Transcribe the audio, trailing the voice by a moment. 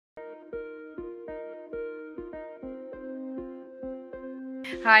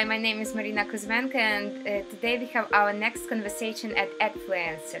Hi, my name is Marina Kuzmenko, and today we have our next conversation at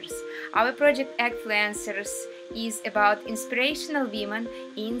Agfluencers. Our project Agfluencers is about inspirational women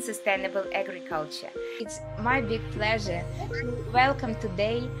in sustainable agriculture. It's my big pleasure to welcome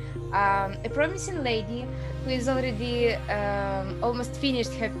today a promising lady who is already almost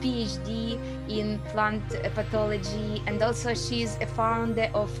finished her PhD in plant pathology, and also she's a founder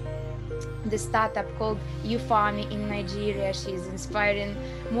of the startup called Ufarmy in Nigeria. She is inspiring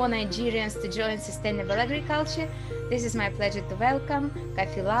more Nigerians to join sustainable agriculture. This is my pleasure to welcome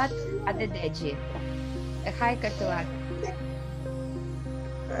Kafilat Adedeji. Hi, Kafilat.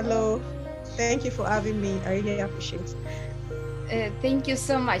 Hello, thank you for having me. I really appreciate it. Thank you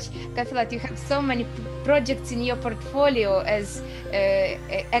so much. Kafilat, you have so many projects in your portfolio as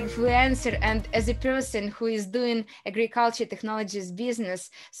Agfluencer and as a person who is doing agriculture technologies business.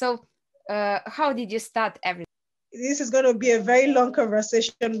 So how did you start everything? This is going to be a very long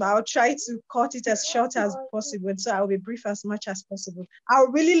conversation, but I'll try to cut it as short as possible. So I'll be brief as much as possible. I'll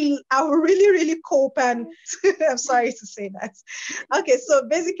really cope, and I'm sorry to say that. Okay, so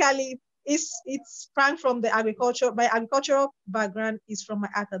basically, it's sprang from the agriculture. My agricultural background is from my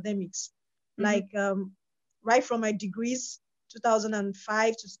academics, like right from my degrees,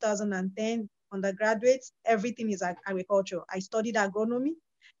 2005 to 2010, undergraduate, everything is agriculture. I studied agronomy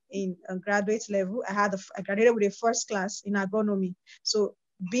in a graduate level. I graduated with a first class in agronomy. So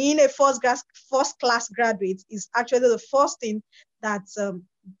being a first class graduate is actually the first thing that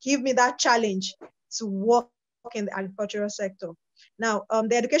give me that challenge to work in the agricultural sector. Now,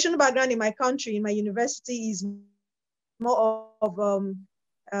 the educational background in my country, in my university, is more of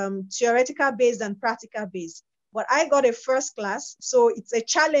theoretical based than practical based. But I got a first class, so it's a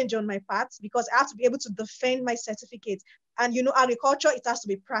challenge on my part because I have to be able to defend my certificate. And agriculture, it has to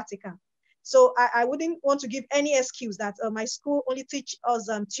be practical. So I wouldn't want to give any excuse that my school only teach us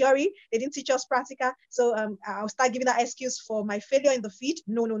theory. They didn't teach us practical. So I'll start giving that excuse for my failure in the field.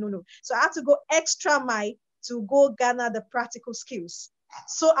 No. So I have to go extra mile to go garner the practical skills.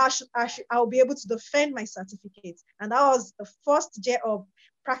 So I'll be able to defend my certificate. And that was the first year of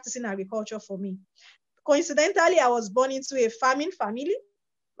practicing agriculture for me. Coincidentally, I was born into a farming family,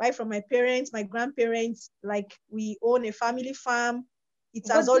 right? From my parents, my grandparents, like we own a family farm. It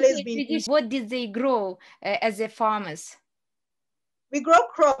has always been. What did they grow as a farmers? We grow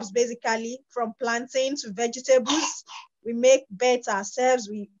crops basically from plantain to vegetables. We make beds ourselves.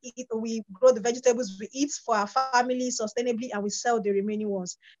 We grow the vegetables we eat for our family sustainably, and we sell the remaining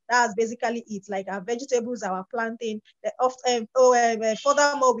ones. That's basically it. Like our vegetables, our plantain.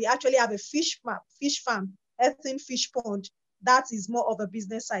 Furthermore, we actually have a fish farm, earthen fish pond. That is more of a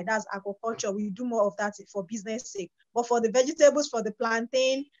business side. That's aquaculture. We do more of that for business sake. But for the vegetables, for the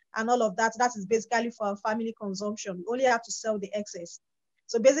plantain and all of that, that is basically for our family consumption. We only have to sell the excess.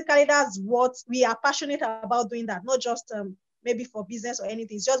 So basically, that's what we are passionate about doing, that, not just maybe for business or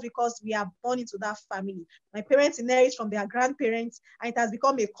anything. It's just because we are born into that family. My parents inherit from their grandparents, and it has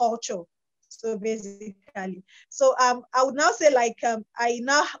become a culture. So basically, so I would now say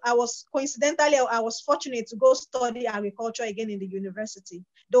I was fortunate to go study agriculture again in the university,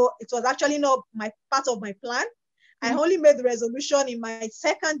 though it was actually not part of my plan. I only made the resolution in my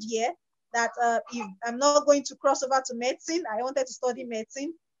second year that if I'm not going to cross over to medicine, I wanted to study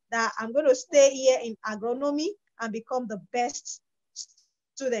medicine, that I'm going to stay here in agronomy and become the best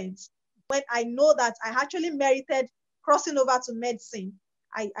student. When I know that I actually merited crossing over to medicine,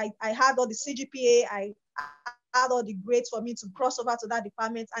 I had all the CGPA, I had all the grades for me to cross over to that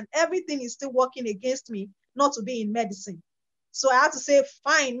department, and everything is still working against me not to be in medicine. So I had to say,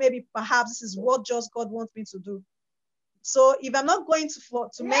 fine, maybe perhaps this is what just God wants me to do. So if I'm not going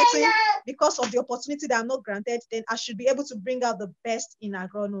to medicine because of the opportunity that I'm not granted, then I should be able to bring out the best in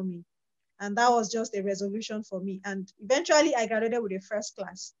agronomy. And that was just a resolution for me. And eventually I graduated with a first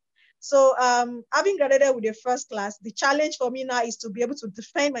class. So having graduated with a first class, the challenge for me now is to be able to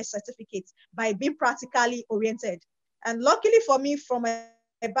defend my certificate by being practically oriented. And luckily for me, from my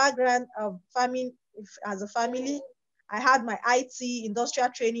background of farming as a family, I had my IT industrial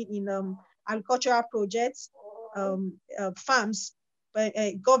training in agricultural projects, farms,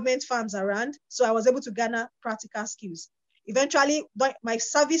 government farms around. So I was able to garner practical skills. Eventually, my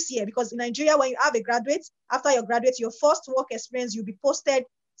service year, because in Nigeria, when you have a graduate, after your graduate, your first work experience, you'll be posted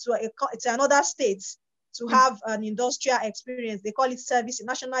to another state to have an industrial experience. They call it service,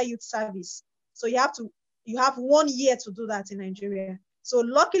 national youth service. So you have 1 year to do that in Nigeria. So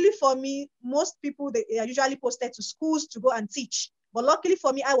luckily for me, most people, they are usually posted to schools to go and teach. But luckily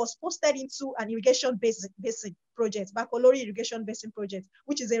for me, I was posted into an irrigation basin project, Bakolori Irrigation Basin Project,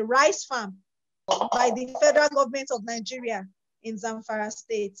 which is a rice farm by the federal government of Nigeria. in Zamfara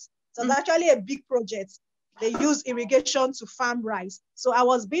State. So it's actually a big project. They use irrigation to farm rice. So I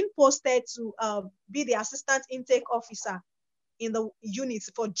was being posted to be the assistant intake officer in the unit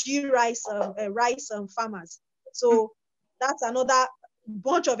for G rice farmers. So that's another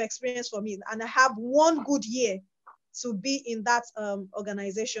bunch of experience for me. And I have one good year to be in that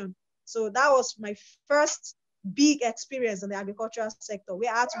organization. So that was my first big experience in the agricultural sector,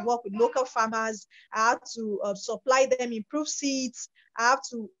 where I had to work with local farmers. I had to supply them improved seeds. I have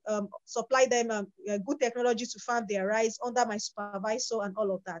to supply them good technology to farm their rice under my supervisor and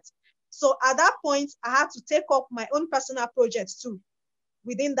all of that. So at that point, I had to take up my own personal projects too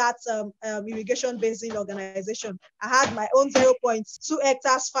within that irrigation basin organization. I had my own 0.2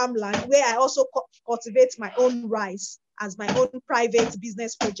 hectares farmland where I also cultivate my own rice as my own private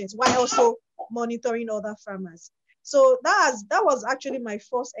business project while also monitoring other farmers. So that was actually my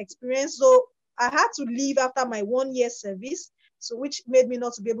first experience. So I had to leave after my 1 year service, so which made me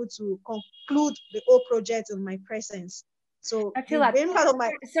not to be able to conclude the whole project in my presence. So Kafilat, part of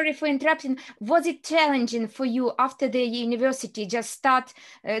my... Sorry for interrupting. Was it challenging for you after the university, just start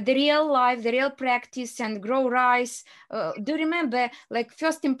the real life, the real practice and grow rice? Do you remember like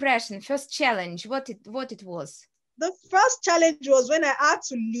first impression, first challenge, what it was? The first challenge was when I had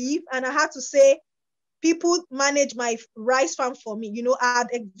to leave and I had to say, people manage my rice farm for me. You know, I had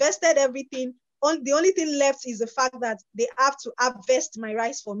invested everything. The only thing left is the fact that they have to harvest my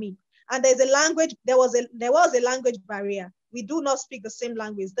rice for me. And there was a language barrier. We do not speak the same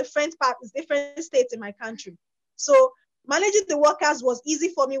language, different states in my country. So managing the workers was easy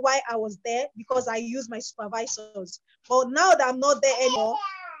for me while I was there because I used my supervisors. But now that I'm not there anymore,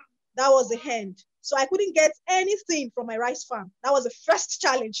 that was the end. So I couldn't get anything from my rice farm. That was the first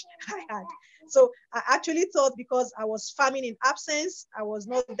challenge I had. So I actually thought because I was farming in absence, I was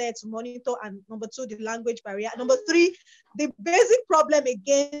not there to monitor. And number two, the language barrier. Number three, the basic problem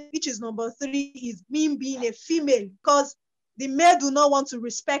again, which is number three, is me being a female, because the male do not want to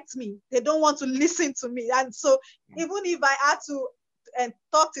respect me. They don't want to listen to me. And so even if I had to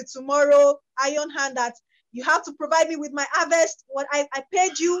talk to tomorrow, iron hand that you have to provide me with my harvest, what I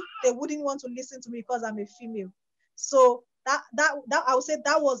paid you, they wouldn't want to listen to me because I'm a female. So that I would say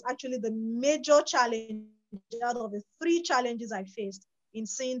that was actually the major challenge out of the three challenges I faced in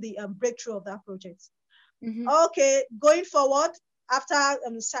seeing the breakthrough of that project. Mm-hmm. Okay, going forward, after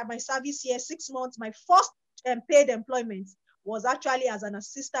my service here, 6 months, my first paid employment was actually as an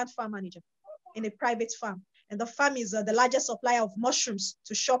assistant farm manager in a private farm. And the farm is the largest supplier of mushrooms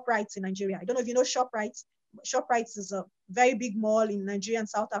to ShopRite in Nigeria. I don't know if you know ShopRite. ShopRite is a very big mall in Nigeria and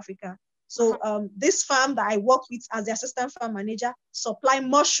South Africa. So this farm that I worked with as the assistant farm manager supply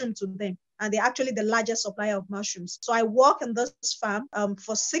mushroom to them. And they're actually the largest supplier of mushrooms. So I work in this farm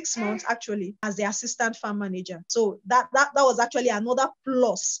for 6 months actually as the assistant farm manager. So that was actually another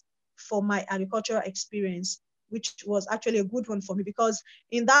plus for my agricultural experience, which was actually a good one for me, because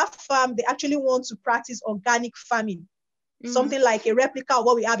in that farm, they actually want to practice organic farming, something like a replica of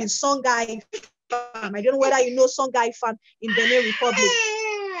what we have in Songhai farm. I don't know whether you know Songhai farm in Benin Republic.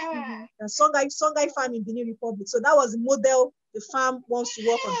 Songhai farm in Benin Republic. So that was the model the farm wants to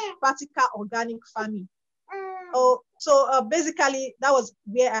work on, practical organic farming. So basically, that was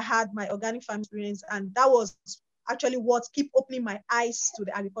where I had my organic farm experience, and that was actually what keep opening my eyes to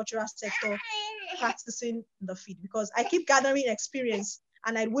the agricultural sector, practicing in the field, because I keep gathering experience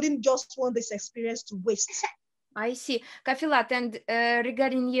and I wouldn't just want this experience to waste. I see. Kafilat, and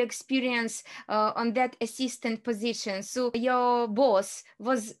regarding your experience on that assistant position, so your boss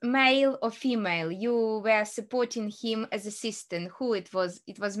was male or female? You were supporting him as assistant. Who it was?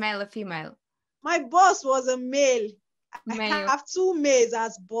 It was male or female? My boss was a male. I have 2 males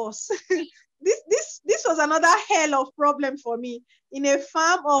as boss. This was another hell of problem for me. In a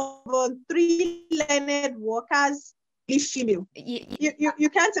farm of 3 learned workers, female. You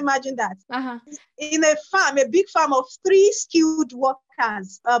can't imagine that. In a farm, a big farm of 3 skilled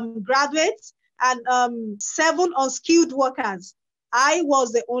workers, graduates, and 7 unskilled workers, I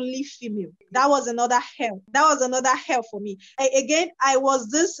was the only female. That was another hell. That was another hell for me. I was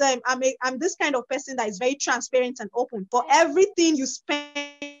this, I'm this kind of person that is very transparent and open. For everything you spend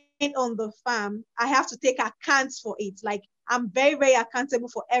on the farm, I have to take account for it. Like, I'm very, very accountable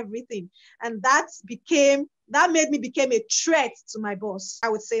for everything. And that made me become a threat to my boss. I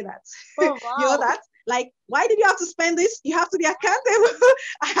would say that. Oh, wow. You know that? Like, why did you have to spend this? You have to be accountable.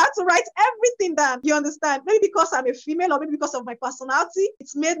 I had to write everything down. You understand? Maybe because I'm a female or maybe because of my personality,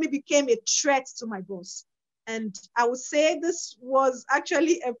 it's made me become a threat to my boss. And I would say this was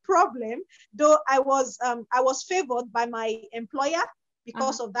actually a problem, though I was favored by my employer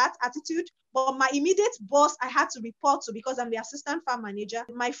because of that attitude. But my immediate boss, I had to report to because I'm the assistant farm manager.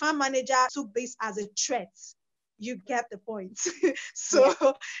 My farm manager took this as a threat. You get the point. So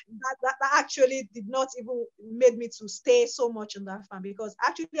that actually did not even made me to stay so much on that farm, because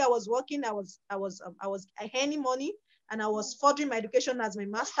actually I was working, I was earning money, and I was furthering my education as my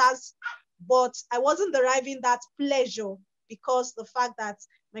master's, but I wasn't deriving that pleasure because the fact that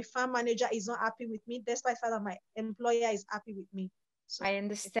my farm manager is not happy with me, despite the fact that my employer is happy with me. So I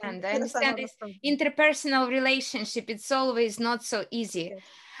understand. This interpersonal relationship, it's always not so easy.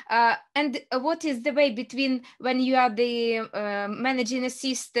 Yes. And what is the way between when you are the managing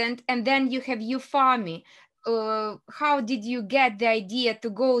assistant and then you have Ufarmy? How did you get the idea to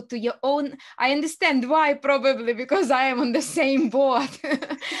go to your own? I understand why, probably because I am on the same board.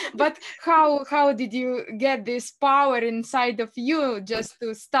 But how did you get this power inside of you just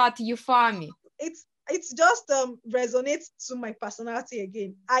to start Ufarmy? It's just resonates to my personality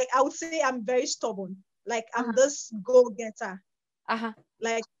again. I would say I'm very stubborn. Like I'm this go-getter.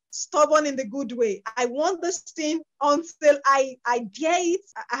 Like stubborn in the good way. I want this thing until I dare it.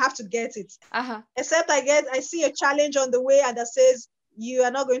 I have to get it. Except I see a challenge on the way and that says you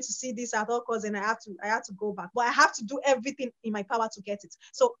are not going to see this at all costs, and I have to go back. But I have to do everything in my power to get it.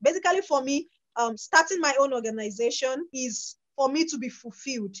 So basically for me, starting my own organization is for me to be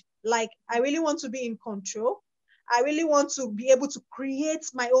fulfilled. Like I really want to be in control. I really want to be able to create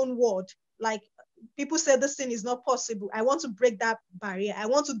my own world. Like people say this thing is not possible. I want to break that barrier. I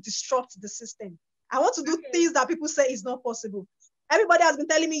want to disrupt the system. I want to do things that people say is not possible. Everybody has been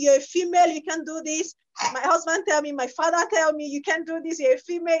telling me, you're a female, you can't do this. My husband tell me, my father tell me, you can't do this, you're a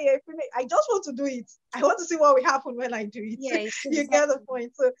female, you're a female. I just want to do it. I want to see what will happen when I do it. Yeah, you get the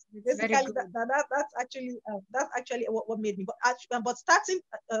point. So basically, that's actually what made me. But starting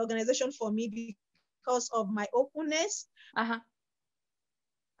an organization for me because of my openness,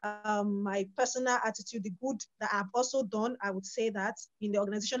 my personal attitude, the good that I've also done, I would say that in the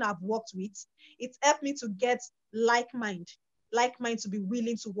organization I've worked with, it's helped me to get like mind to be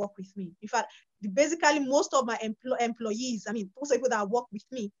willing to work with me. In fact, basically most of my employees, I mean, most people that work with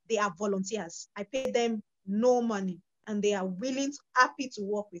me, they are volunteers. I pay them no money and they are willing, happy to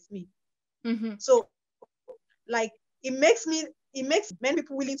work with me. So like it makes many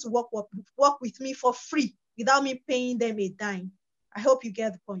people willing to work with me for free without me paying them a dime. I hope you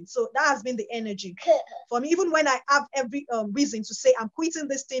get the point. So that has been the energy for me. Even when I have every reason to say I'm quitting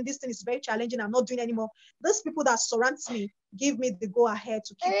this thing is very challenging, I'm not doing anymore. Those people that surround me give me the go ahead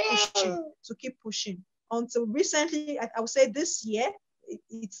to keep pushing. Until recently, I would say this year,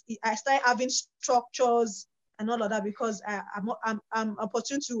 I started having structures and all of that because I'm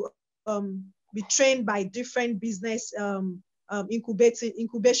opportune to be trained by different business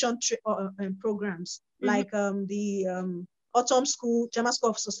incubation programs, like the Autumn School, German School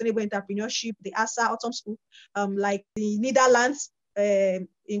of Sustainable Entrepreneurship, the ASA Autumn School, like the Netherlands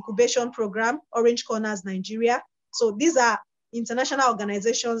incubation program, Orange Corners, Nigeria. So these are international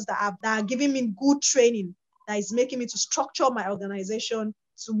organizations that are giving me good training that is making me to structure my organization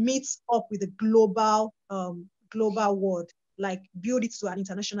to meet up with the global world, like build it to an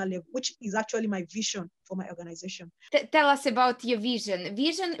international level, which is actually my vision for my organization. Tell us about your vision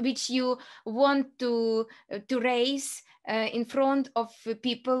which you want to raise in front of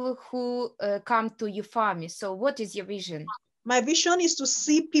people who come to Ufarmy. So what is your vision? My vision is to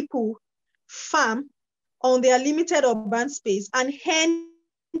see people farm on their limited urban space and earn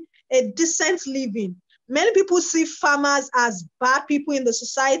a decent living. Many people see farmers as bad people in the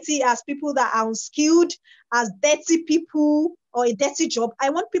society, as people that are unskilled, as dirty people or a dirty job.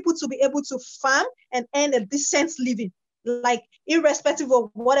 I want people to be able to farm and earn a decent living, like irrespective of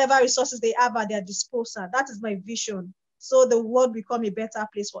whatever resources they have at their disposal. That is my vision. So the world become a better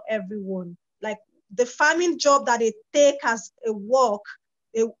place for everyone. Like the farming job that they take as a work,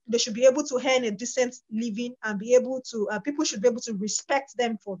 they should be able to earn a decent living and be able to, people should be able to respect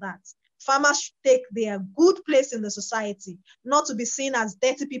them for that. Farmers should take their good place in the society, not to be seen as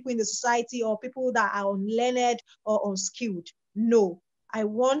dirty people in the society or people that are unlearned or unskilled. No, I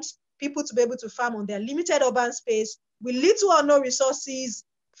want people to be able to farm on their limited urban space with little or no resources,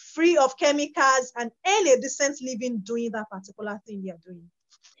 free of chemicals, and earn a decent living doing that particular thing they're doing.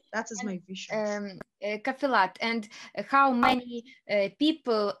 That is my vision. Kafilat, and how many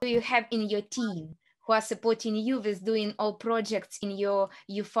people do you have in your team who are supporting you with doing all projects in your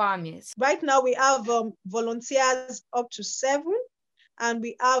Ufarmy? Right now we have volunteers up to 7, and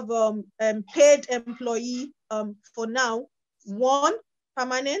we have paid employee for now 1,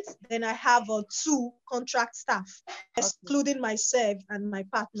 permanent. Then I have 2 contract staff, excluding myself and my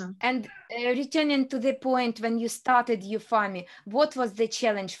partner. And returning to the point when you started Ufarmy, what was the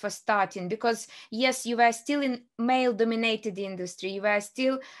challenge for starting? Because yes, you were still in male-dominated industry, you were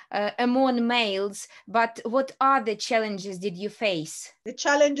still among males, but what other challenges did you face? The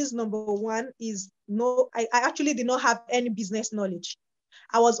challenges, number 1, is I actually did not have any business knowledge.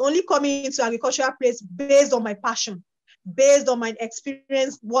 I was only coming into agricultural place based on my passion, based on my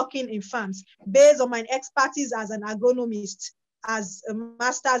experience working in farms, based on my expertise as an agronomist, as a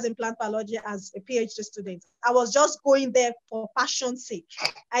master's in plant biology, as a PhD student. I was just going there for passion's sake.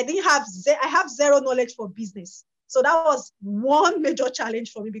 I have zero knowledge for business. So that was one major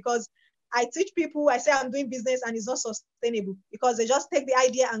challenge for me, because I teach people, I say I'm doing business and it's not sustainable, because they just take the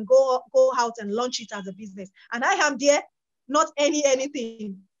idea and go out and launch it as a business. And I am there not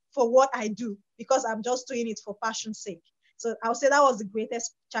anything for what I do, because I'm just doing it for passion's sake. So I would say that was the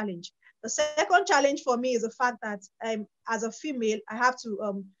greatest challenge. The second challenge for me is the fact that as a female, I have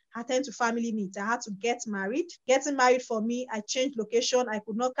to attend to family needs. I had to get married. Getting married for me, I changed location. I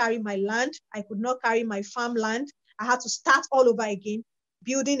could not carry my land. I could not carry my farmland. I had to start all over again,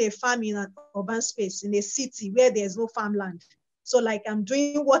 building a farm in an urban space, in a city where there's no farmland. So like I'm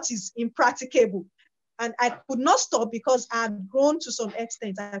doing what is impracticable. And I could not stop, because I had grown to some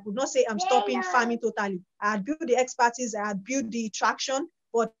extent. I could not say I'm stopping farming totally. I had built the expertise, I had built the traction,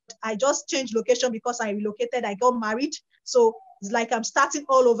 but I just changed location because I relocated, I got married. So it's like I'm starting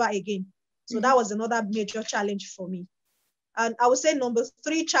all over again. So that was another major challenge for me. And I would say number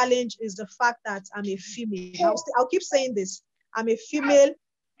 3 challenge is the fact that I'm a female. I'll keep saying this. I'm a female.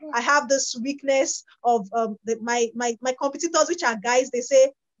 I have this weakness of my competitors, which are guys. They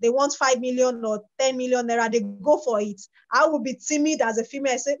say they want 5 million or 10 million naira, they go for it. I will be timid as a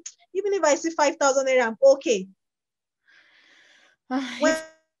female. I say, even if I see 5,000 naira, I'm okay.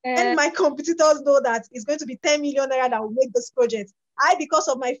 When my competitors know that it's going to be 10 million naira that will make this project, because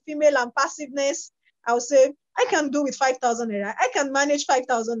of my female and passiveness, I will say, I can do with 5,000 naira. I can manage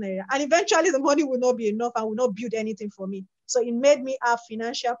 5,000 naira. And eventually the money will not be enough and will not build anything for me. So it made me have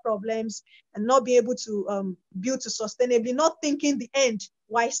financial problems and not be able to build to sustainably, not thinking the end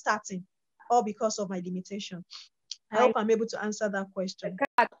while starting, all because of my limitation. I hope I'm able to answer that question.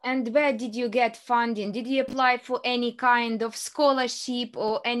 And where did you get funding? Did you apply for any kind of scholarship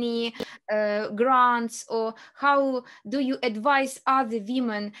or any grants? Or how do you advise other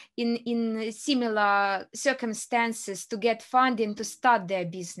women in similar circumstances to get funding to start their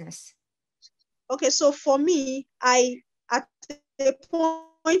business? Okay, so for me, at a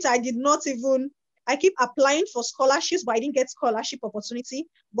point, I keep applying for scholarships, but I didn't get scholarship opportunity.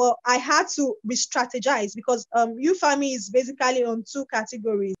 But I had to re-strategize, because Ufarmy is basically on 2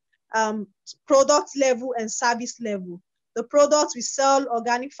 categories, product level and service level. The products, we sell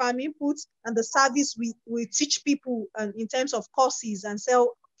organic farm inputs, and the service, we teach people in terms of courses and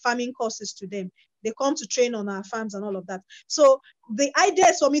sell farming courses to them. They come to train on our farms and all of that. So the idea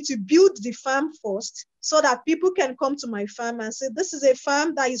is for me to build the farm first, so that people can come to my farm and say, this is a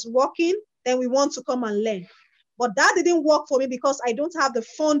farm that is working, then we want to come and learn. But that didn't work for me, because I don't have the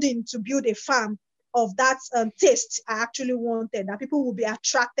funding to build a farm of that taste I actually wanted, that people will be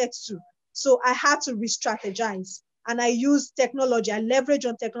attracted to. So I had to re-strategize, and I used technology. I leverage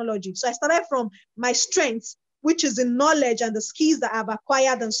on technology. So I started from my strengths, which is the knowledge and the skills that I've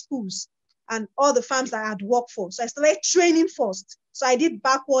acquired in schools and all the farms that I had worked for. So I started training first. So I did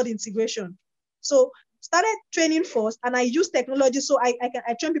backward integration. So started training first, and I use technology. So I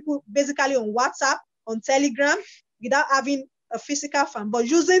train people basically on WhatsApp, on Telegram, without having a physical farm, but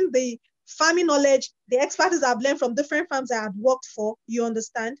using the farming knowledge, the expertise I've learned from different farms I had worked for, you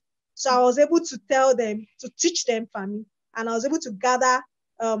understand? So I was able to tell them, to teach them farming, and I was able to gather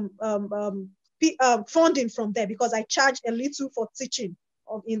funding from there, because I charge a little for teaching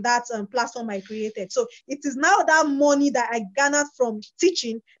in that platform I created. So it is now that money that I garnered from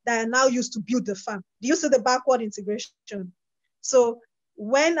teaching that I now use to build the farm. Do you see the backward integration? So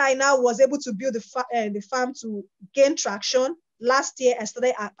when I now was able to build the farm to gain traction, last year I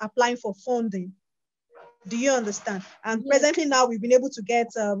started applying for funding. Do you understand? And yes. Presently now we've been able to get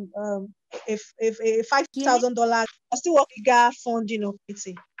a $5,000. I still work bigger funding of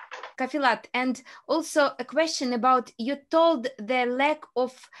it. Kafilat, and also a question about, you told the lack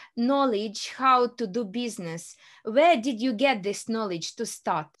of knowledge how to do business. Where did you get this knowledge to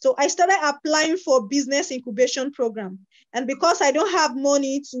start? So I started applying for business incubation program. And because I don't have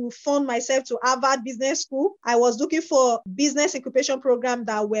money to fund myself to Harvard Business School, I was looking for business incubation program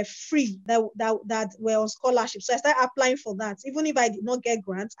that were free, that were on scholarship. So I started applying for that. Even if I did not get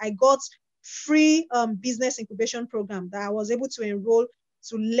grants, I got free business incubation program that I was able to enroll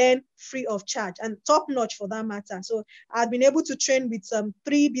to learn free of charge and top notch for that matter. So I've been able to train with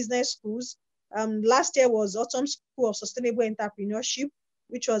 3 business schools. Last year was Autumn School of Sustainable Entrepreneurship,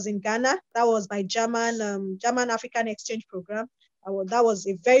 which was in Ghana. That was by German African Exchange Program. That was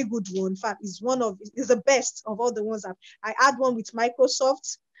a very good one. In fact, it's the best of all the ones I had one with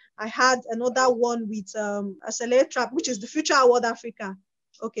Microsoft. I had another one with Accelerate Trap, which is the Future Award Africa.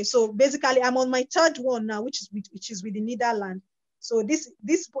 Okay, so basically I'm on my 3rd one now, which is with the Netherlands. So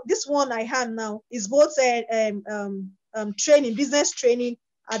this one I have now is both training, business training,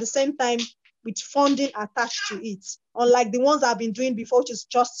 at the same time with funding attached to it, unlike the ones I've been doing before, which is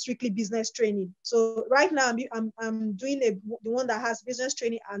just strictly business training. So right now I'm doing the one that has business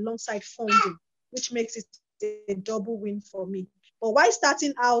training alongside funding, which makes it a double win for me. But while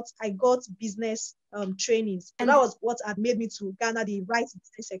starting out, I got business trainings, and that was what had made me to garner the right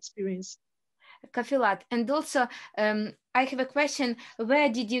business experience. Kafilat, and also I have a question: where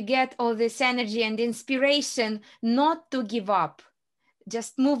did you get all this energy and inspiration not to give up,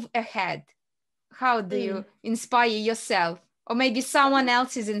 just move ahead? How do you inspire yourself? Or maybe someone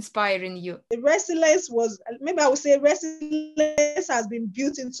else is inspiring you? The resilience maybe I would say resilience has been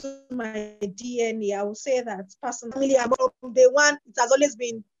built into my DNA. I would say that personally, from day one, it has always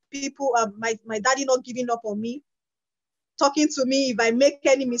been people, my daddy not giving up on me, talking to me if I make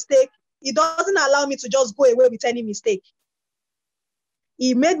any mistake. He doesn't allow me to just go away with any mistake.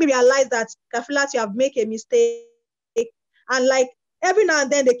 He made me realize that, Kafilat, you have made a mistake. And like every now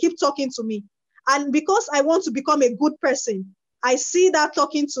and then they keep talking to me. And because I want to become a good person, I see that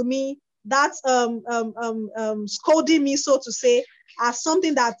talking to me, that scolding me, so to say, as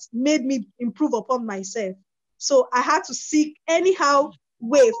something that made me improve upon myself. So I had to seek anyhow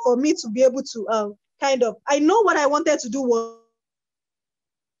way for me to be able to I know what I wanted to do was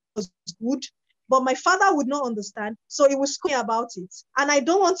good, but my father would not understand. So he was scolding about it. And I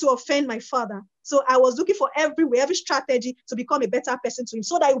don't want to offend my father. So I was looking for every way, every strategy to become a better person to him,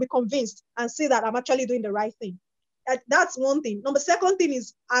 so that he will be convinced and see that I'm actually doing the right thing. That's one thing. Second thing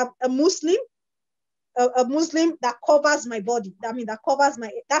is I'm a Muslim that covers my body. I mean, that covers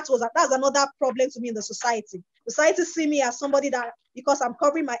that's another problem to me in the society. Society see me as somebody that, because I'm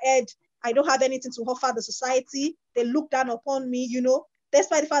covering my head, I don't have anything to offer the society. They look down upon me,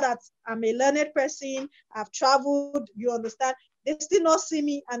 despite the fact that I'm a learned person, I've traveled, you understand, they still not see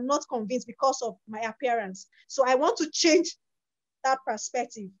me and not convinced because of my appearance. So I want to change that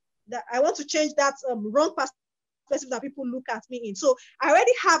perspective. That I want to change that wrong perspective that people look at me in. So I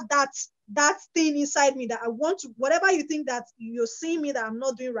already have that thing inside me that I want to, whatever you think that you're seeing me that I'm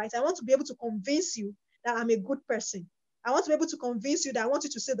not doing right, I want to be able to convince you that I'm a good person. I want to be able to convince you that I want you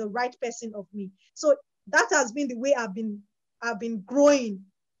to see the right person of me. So that has been the way I've been growing.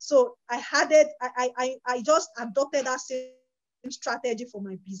 So I just adopted that same strategy for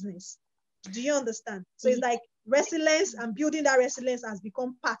my business. Do you understand? So it's like resilience, and building that resilience has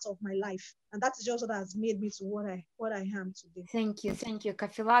become part of my life, and that's just what has made me to what I am today. Thank you,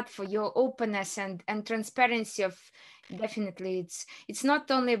 Kafilat, for your openness and transparency. Of definitely, it's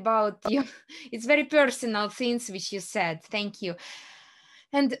not only about you; it's very personal things which you said. Thank you.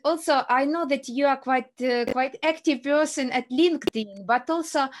 And also, I know that you are quite active person at LinkedIn, but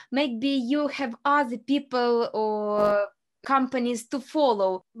also maybe you have other people or companies to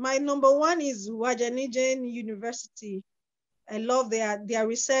follow. My number one is Nigerian University. I love their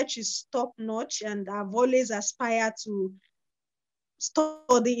research is top notch, and I've always aspired to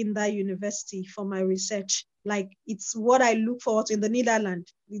study in that university for my research. Like, it's what I look forward to in the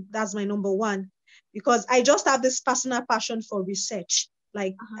Netherlands. That's my number one, because I just have this personal passion for research.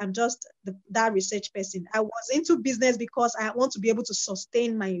 Like, I'm just that research person. I was into business because I want to be able to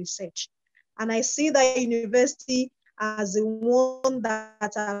sustain my research. And I see that university as the one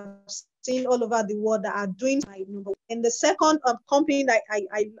that I've seen all over the world that are doing my number. And the second company that I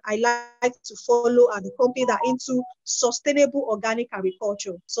like to follow are the company that are into sustainable organic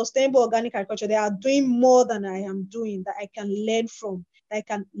agriculture. Sustainable organic agriculture, they are doing more than I am doing, that I can learn from. I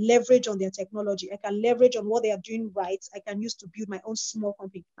can leverage on their technology. I can leverage on what they are doing right. I can use to build my own small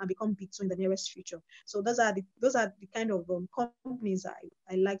company and become big too in the nearest future. So those are the kind of companies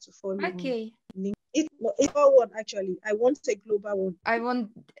I like to follow. Okay. It's one, actually. I want a global one. I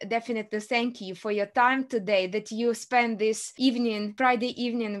want definitely thank you for your time today, that you spent this evening, Friday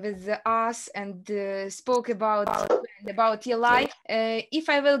evening, with us and spoke about your life. If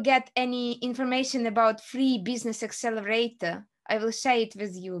I will get any information about free business accelerator, I will share it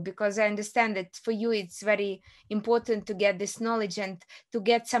with you, because I understand that for you it's very important to get this knowledge and to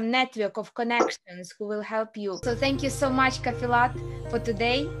get some network of connections who will help you. So thank you so much, Kafilat, for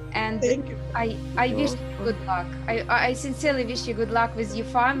today, and Thank you. I wish you good luck. I sincerely wish you good luck with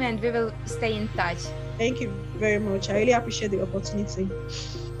Ufarmy, and we will stay in touch. Thank you very much. I really appreciate the opportunity.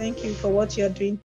 Thank you for what you're doing.